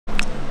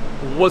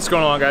What's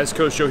going on, guys?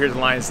 Coach Joe here at the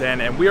Lions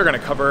Den, and we are going to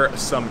cover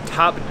some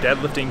top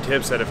deadlifting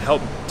tips that have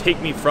helped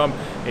take me from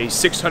a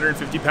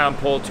 650-pound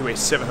pull to a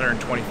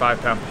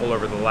 725-pound pull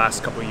over the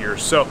last couple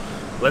years. So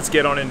let's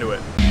get on into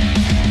it.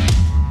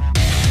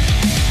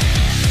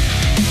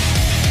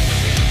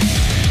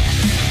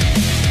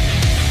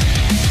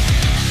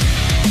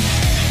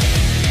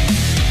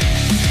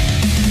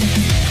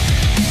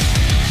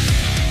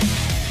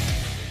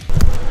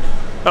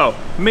 Oh,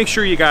 make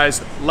sure you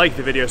guys like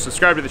the video,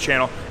 subscribe to the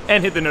channel,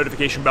 and hit the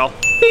notification bell,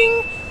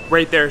 bing,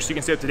 right there so you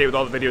can stay up to date with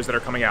all the videos that are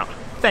coming out.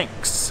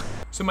 Thanks.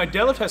 So my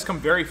deadlift has come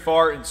very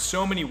far in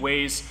so many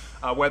ways,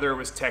 whether it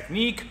was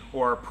technique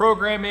or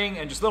programming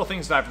and just little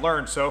things that I've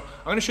learned. So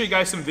I'm gonna show you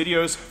guys some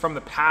videos from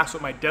the past,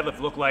 what my deadlift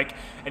looked like,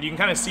 and you can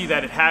kind of see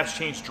that it has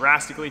changed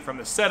drastically from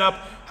the setup,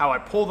 how I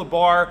pull the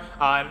bar,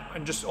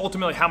 and just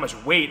ultimately how much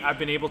weight I've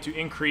been able to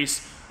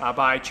increase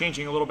by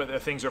changing a little bit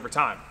of things over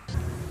time.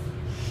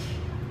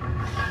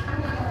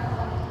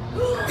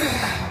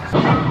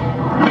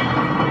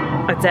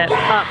 That's it.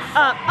 Up,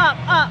 up, up,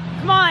 up.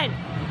 Come on.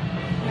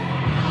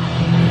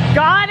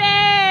 Got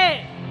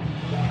it.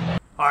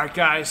 All right,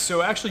 guys.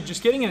 So actually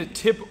just getting into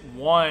tip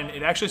one,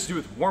 it actually has to do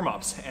with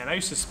warm-ups. And I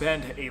used to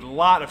spend a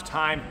lot of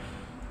time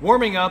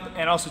warming up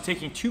and also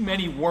taking too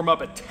many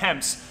warm-up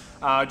attempts,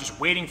 just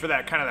waiting for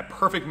that kind of the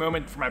perfect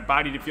moment for my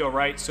body to feel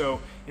right.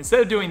 So instead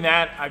of doing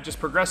that, I've just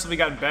progressively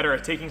gotten better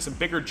at taking some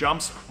bigger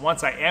jumps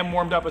once I am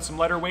warmed up with some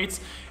lighter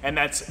weights. And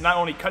that's not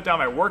only cut down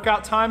my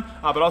workout time,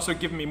 but also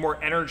giving me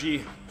more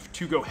energy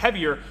to go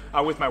heavier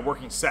with my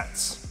working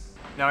sets.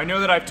 Now I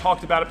know that I've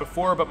talked about it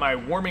before, but my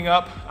warming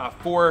up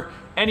for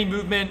any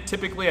movement,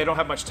 typically I don't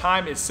have much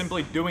time, is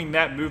simply doing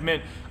that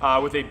movement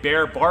with a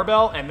bare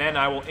barbell, and then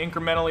I will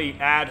incrementally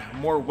add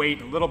more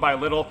weight little by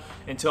little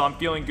until I'm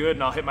feeling good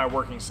and I'll hit my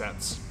working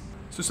sets.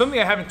 So something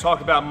I haven't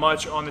talked about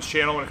much on this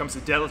channel when it comes to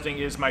deadlifting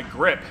is my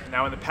grip.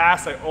 Now in the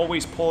past I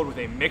always pulled with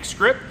a mixed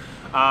grip.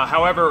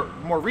 However,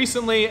 more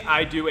recently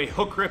I do a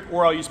hook grip,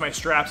 or I'll use my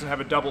straps and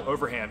have a double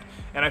overhand.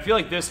 And I feel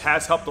like this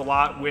has helped a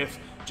lot with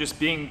just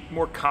being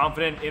more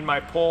confident in my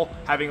pull,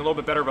 having a little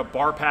bit better of a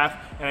bar path.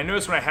 And I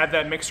noticed when I had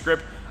that mixed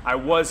grip, I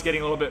was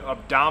getting a little bit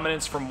of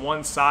dominance from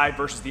one side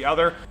versus the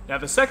other. Now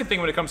the second thing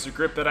when it comes to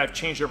grip that I've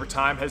changed over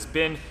time has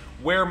been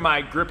where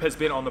my grip has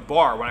been on the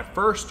bar. When I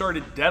first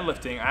started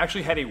deadlifting, I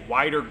actually had a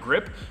wider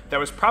grip that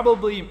was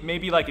probably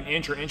maybe like an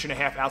inch or inch and a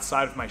half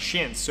outside of my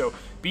shins. So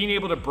being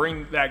able to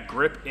bring that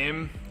grip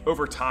in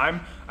over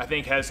time, I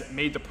think has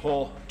made the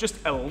pull just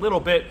a little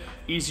bit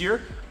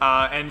easier,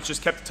 and it's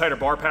just kept a tighter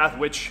bar path,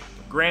 which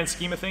grand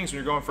scheme of things, when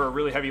you're going for a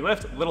really heavy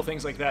lift, little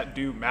things like that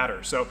do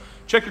matter. So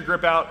check your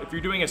grip out. If you're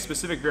doing a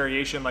specific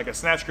variation like a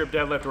snatch grip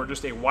deadlift or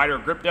just a wider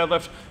grip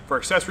deadlift for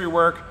accessory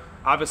work,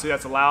 obviously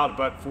that's allowed,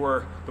 but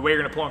for the way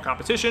you're gonna pull in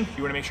competition,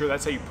 you wanna make sure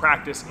that's how you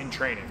practice in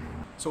training.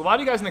 So a lot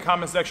of you guys in the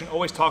comment section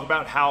always talk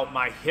about how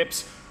my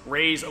hips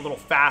raise a little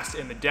fast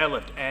in the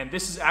deadlift, and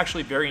this is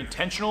actually very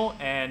intentional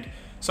and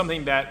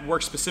something that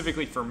works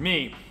specifically for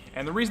me.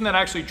 And the reason that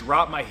I actually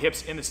drop my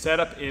hips in the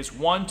setup is,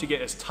 one, to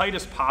get as tight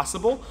as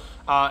possible,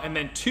 and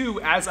then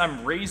two, as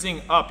I'm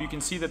raising up, you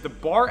can see that the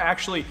bar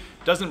actually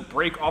doesn't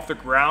break off the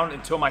ground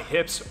until my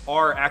hips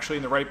are actually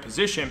in the right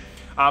position.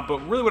 But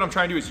really what I'm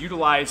trying to do is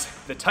utilize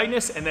the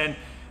tightness and then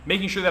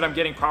making sure that I'm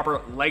getting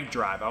proper leg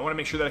drive. I wanna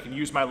make sure that I can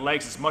use my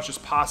legs as much as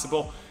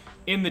possible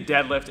in the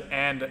deadlift,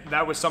 and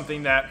that was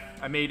something that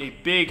I made a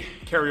big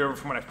carryover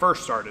from when I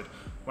first started.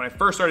 When I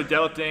first started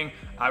deadlifting,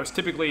 I was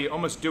typically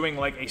almost doing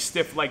like a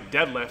stiff leg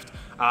deadlift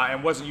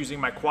and wasn't using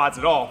my quads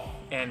at all.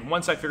 And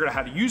once I figured out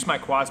how to use my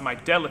quads, my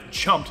deadlift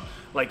jumped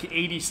like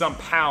 80 some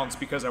pounds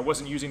because I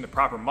wasn't using the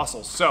proper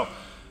muscles. So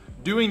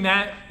doing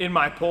that in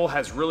my pull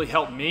has really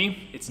helped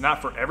me. It's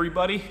not for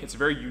everybody. It's a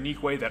very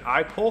unique way that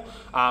I pull,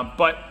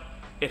 but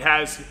it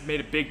has made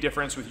a big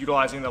difference with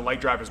utilizing the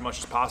leg drive as much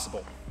as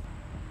possible.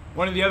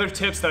 One of the other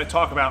tips that I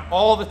talk about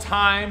all the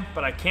time,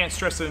 but I can't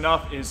stress it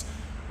enough, is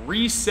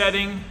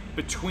resetting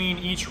between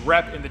each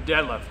rep in the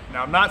deadlift.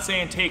 Now I'm not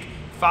saying take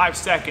 5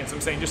 seconds,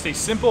 I'm saying just a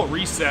simple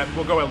reset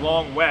will go a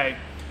long way.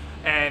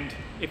 And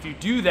if you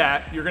do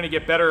that, you're gonna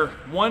get better,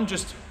 one,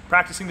 just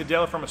practicing the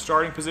deadlift from a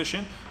starting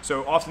position.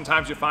 So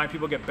oftentimes you'll find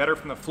people get better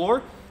from the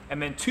floor.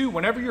 And then two,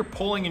 whenever you're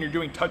pulling and you're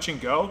doing touch and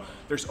go,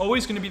 there's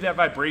always gonna be that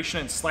vibration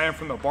and slam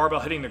from the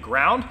barbell hitting the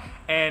ground,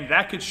 and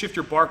that could shift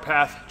your bar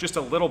path just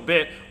a little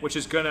bit, which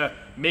is gonna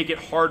make it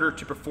harder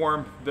to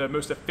perform the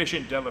most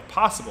efficient deadlift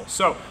possible.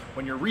 So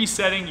when you're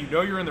resetting, you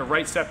know you're in the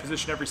right set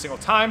position every single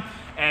time,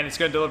 and it's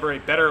gonna deliver a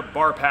better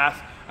bar path,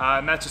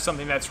 and that's just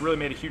something that's really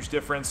made a huge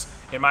difference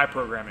in my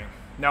programming.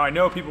 Now I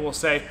know people will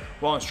say,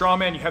 well, in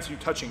strongman you have to do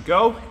touch and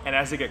go, and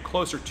as I get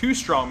closer to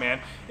strongman,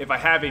 if I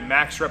have a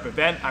max rep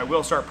event, I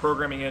will start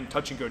programming in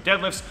touch and go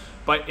deadlifts.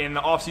 But in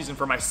the off season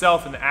for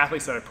myself and the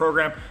athletes that I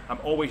program, I'm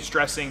always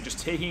stressing just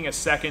taking a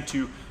second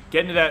to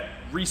get into that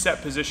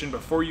reset position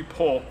before you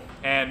pull,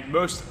 and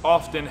most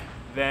often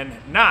than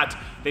not,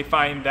 they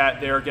find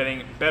that they're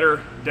getting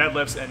better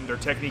deadlifts and their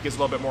technique is a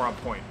little bit more on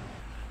point.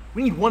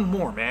 We need one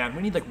more, man.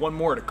 We need like one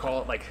more to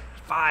call it like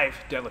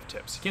 5 deadlift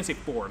tips. You can't say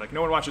 4. Like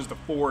no one watches the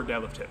 4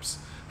 deadlift tips.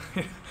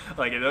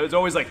 Like it's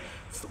always like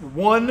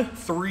 1,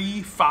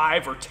 3,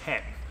 5, or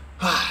 10.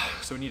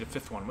 So we need a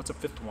fifth one. What's a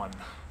fifth one?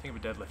 Think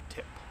of a deadlift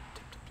tip.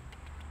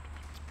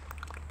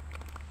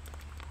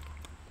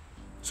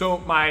 So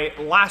my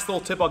last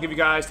little tip I'll give you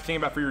guys to think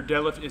about for your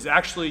deadlift is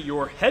actually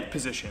your head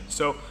position.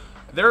 So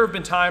there have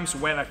been times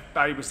when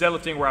I was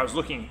deadlifting where I was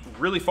looking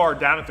really far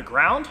down at the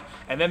ground,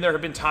 and then there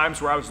have been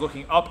times where I was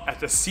looking up at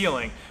the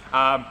ceiling.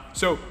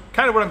 So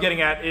kind of what I'm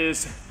getting at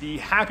is the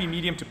happy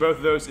medium to both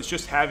of those is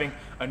just having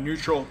a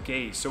neutral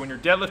gaze. So when you're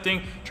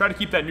deadlifting, try to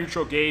keep that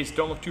neutral gaze.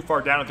 Don't look too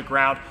far down at the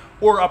ground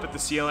or up at the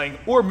ceiling,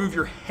 or move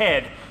your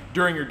head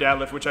during your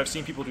deadlift, which I've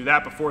seen people do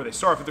that before. They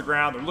start off at the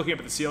ground, they're looking up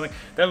at the ceiling,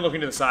 then looking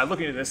to the side,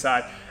 looking to this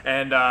side,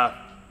 and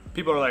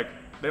people are like,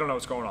 they don't know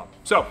what's going on.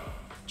 So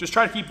just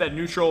try to keep that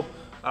neutral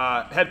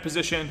head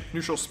position,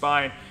 neutral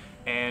spine,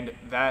 and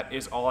that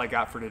is all I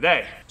got for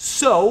today.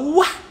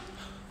 So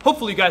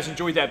hopefully you guys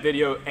enjoyed that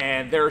video,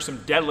 and there are some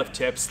deadlift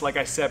tips. Like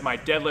I said, my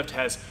deadlift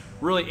has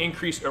really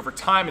increased over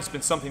time. It's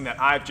been something that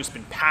I've just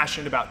been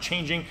passionate about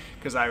changing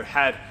because I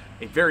had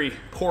a very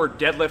poor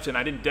deadlift and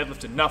I didn't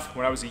deadlift enough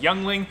when I was a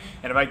youngling.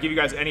 And if I give you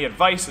guys any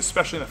advice,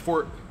 especially in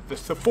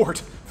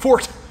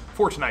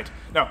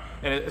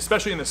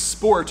especially in the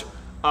sport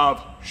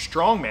of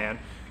strongman,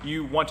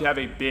 you want to have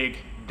a big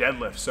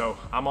deadlift. So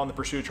I'm on the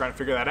pursuit of trying to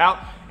figure that out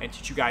and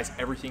teach you guys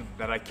everything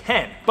that I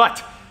can.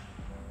 But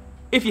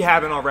if you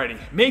haven't already,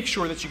 make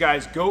sure that you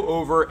guys go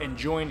over and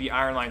join the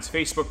Iron Lions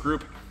Facebook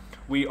group.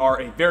 We are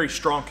a very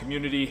strong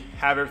community,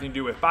 have everything to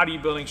do with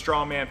bodybuilding,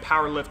 strongman,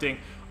 powerlifting,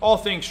 all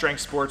things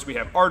strength sports. We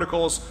have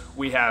articles,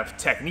 we have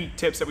technique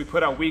tips that we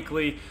put out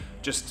weekly,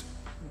 just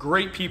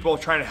great people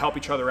trying to help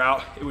each other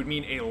out. It would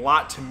mean a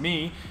lot to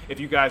me if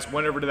you guys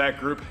went over to that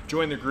group,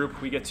 joined the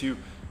group. We get to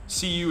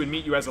see you and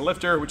meet you as a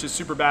lifter, which is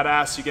super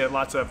badass. You get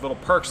lots of little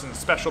perks and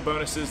special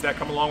bonuses that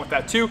come along with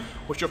that too,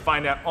 which you'll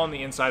find out on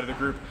the inside of the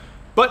group.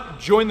 But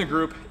join the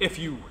group if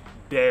you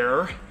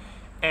dare.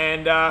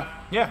 And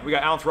yeah, we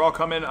got Alan Thrall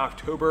coming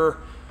October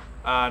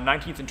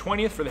 19th and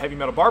 20th for the Heavy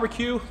Metal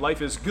Barbecue.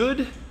 Life is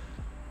good.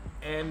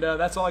 And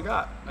that's all I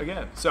got,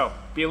 again. So,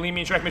 be a lean,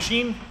 mean, strength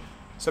machine.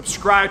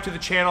 Subscribe to the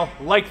channel,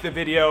 like the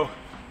video.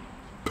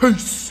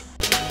 Peace.